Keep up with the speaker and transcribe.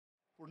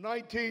For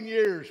 19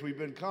 years, we've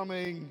been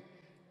coming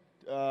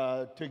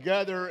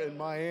together in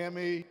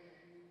Miami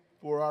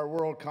for our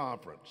World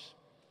Conference.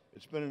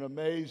 It's been an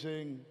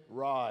amazing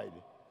ride.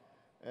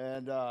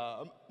 And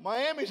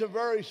Miami's a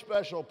very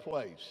special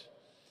place.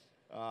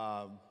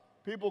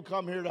 People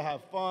come here to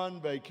have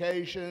fun,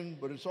 vacation,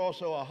 but it's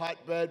also a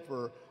hotbed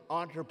for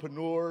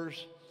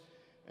entrepreneurs.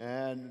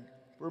 And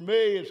for me,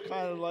 it's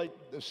kind of like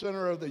the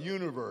center of the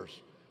universe.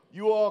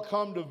 You all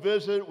come to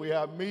visit, we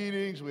have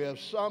meetings, we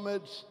have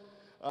summits,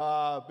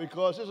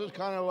 because this is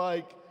kind of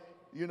like,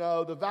 you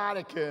know, the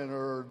Vatican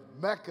or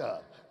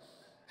Mecca.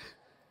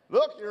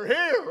 Look, you're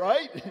here,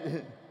 right?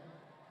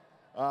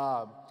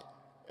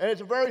 And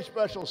it's a very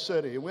special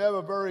city, and we have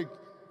a very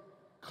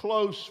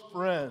close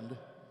friend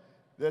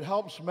that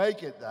helps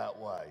make it that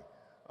way.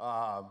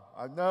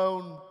 I've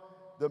known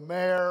the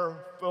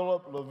mayor,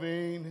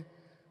 Levine,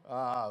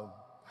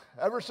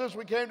 ever since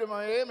we came to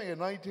Miami in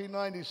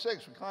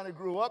 1996. We kind of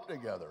grew up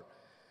together.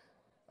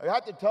 I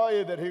have to tell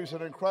you that he's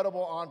an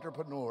incredible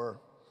entrepreneur,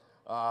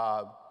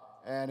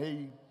 and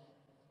he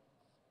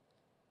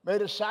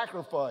made a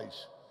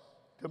sacrifice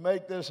to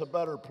make this a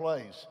better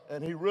place.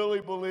 And he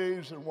really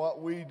believes in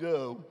what we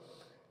do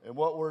and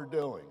what we're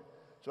doing.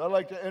 So I'd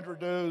like to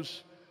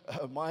introduce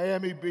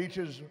Miami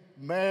Beach's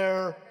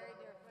Mayor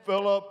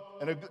Philip,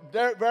 and a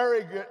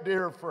very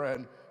dear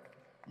friend,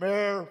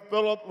 Mayor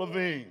Philip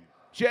Levine.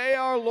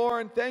 J.R.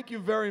 Loren, thank you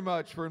very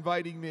much for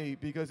inviting me,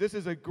 because this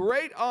is a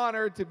great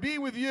honor to be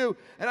with you.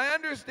 And I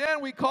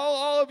understand we call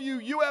all of you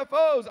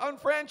UFOs,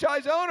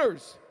 unfranchised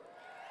owners.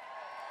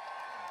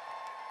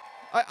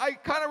 I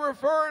kind of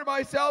refer to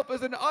myself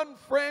as an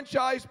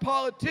unfranchised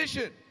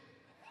politician.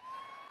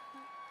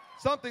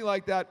 Something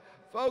like that.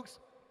 Folks,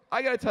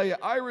 I got to tell you,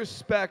 I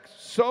respect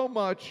so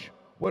much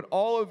what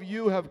all of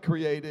you have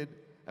created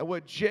and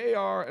what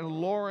J.R. and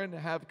Loren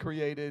have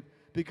created,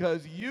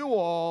 because you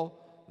all,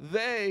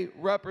 they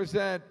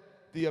represent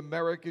the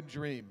American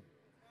dream.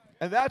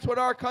 And that's what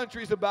our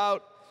country's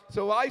about.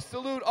 So I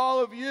salute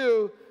all of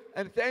you,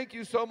 and thank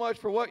you so much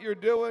for what you're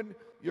doing.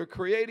 You're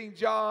creating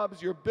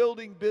jobs, you're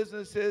building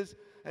businesses,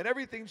 and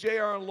everything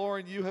J.R. and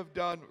Loren you have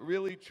done,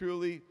 really,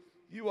 truly,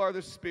 you are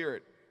the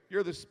spirit.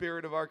 You're the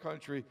spirit of our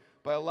country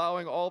by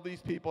allowing all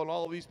these people and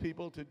all of these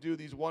people to do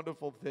these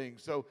wonderful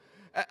things. So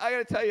I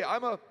got to tell you,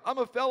 I'm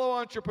a fellow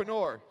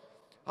entrepreneur.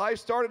 I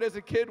started as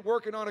a kid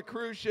working on a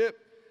cruise ship.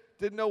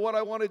 Didn't know what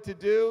I wanted to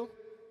do,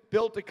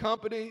 built a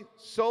company,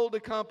 sold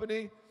a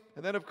company,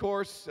 and then, of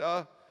course,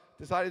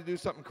 decided to do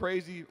something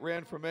crazy,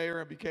 ran for mayor,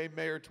 and became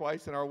mayor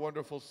twice in our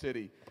wonderful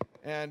city.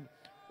 And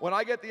when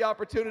I get the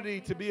opportunity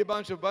to be a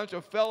bunch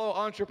of fellow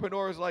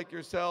entrepreneurs like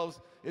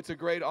yourselves, it's a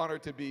great honor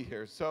to be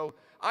here. So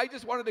I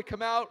just wanted to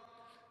come out,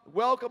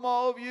 welcome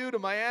all of you to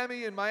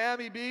Miami and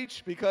Miami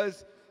Beach,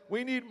 because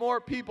we need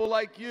more people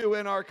like you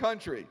in our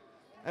country.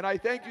 And I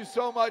thank you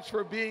so much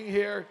for being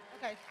here.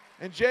 Okay.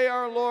 And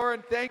J.R.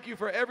 Loren, thank you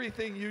for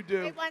everything you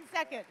do. Wait 1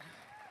 second.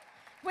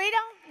 We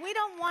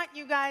don't want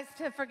you guys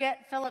to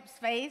forget Philip's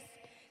face,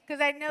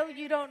 because I know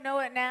you don't know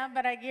it now,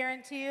 but I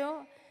guarantee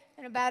you,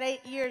 in about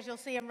 8 years, you'll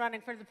see him running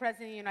for the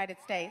President of the United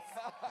States.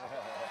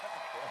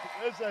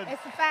 Listen,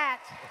 It's a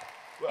fact.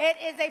 It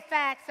is a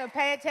fact, so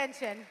pay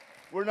attention.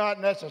 we're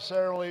not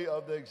necessarily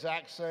of the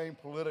exact same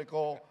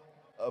political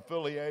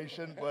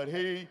affiliation, but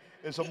he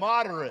is a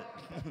moderate.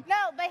 No,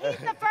 but he's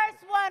the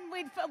first one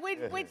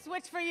we'd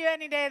switch for you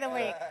any day of the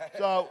week.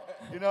 So,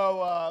 you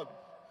know,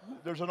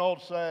 there's an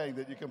old saying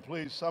that you can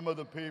please some of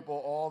the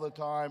people all the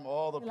time,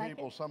 all the You like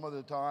people it? some of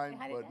the time,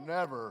 How did but that?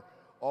 never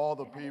all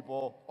the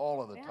people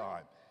all of the Yeah.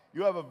 time.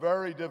 You have a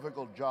very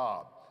difficult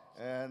job,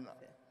 and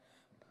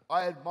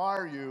I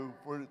admire you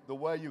for the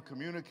way you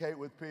communicate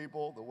with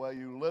people, the way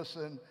you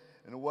listen,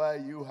 and the way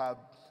you have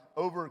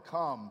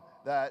overcome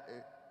that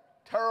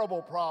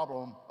terrible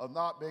problem of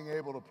not being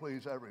able to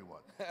please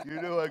everyone. You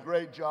do a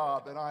great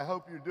job, and I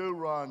hope you do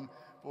run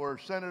for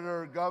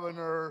senator,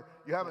 governor,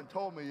 you haven't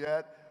told me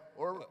yet,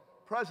 or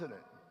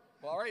president.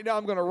 Well, right now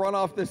I'm going to run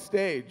off this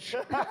stage.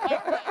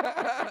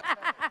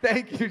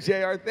 Thank you,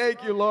 J.R.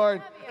 Thank you,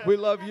 Loren. We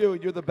love you,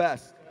 and you're the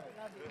best.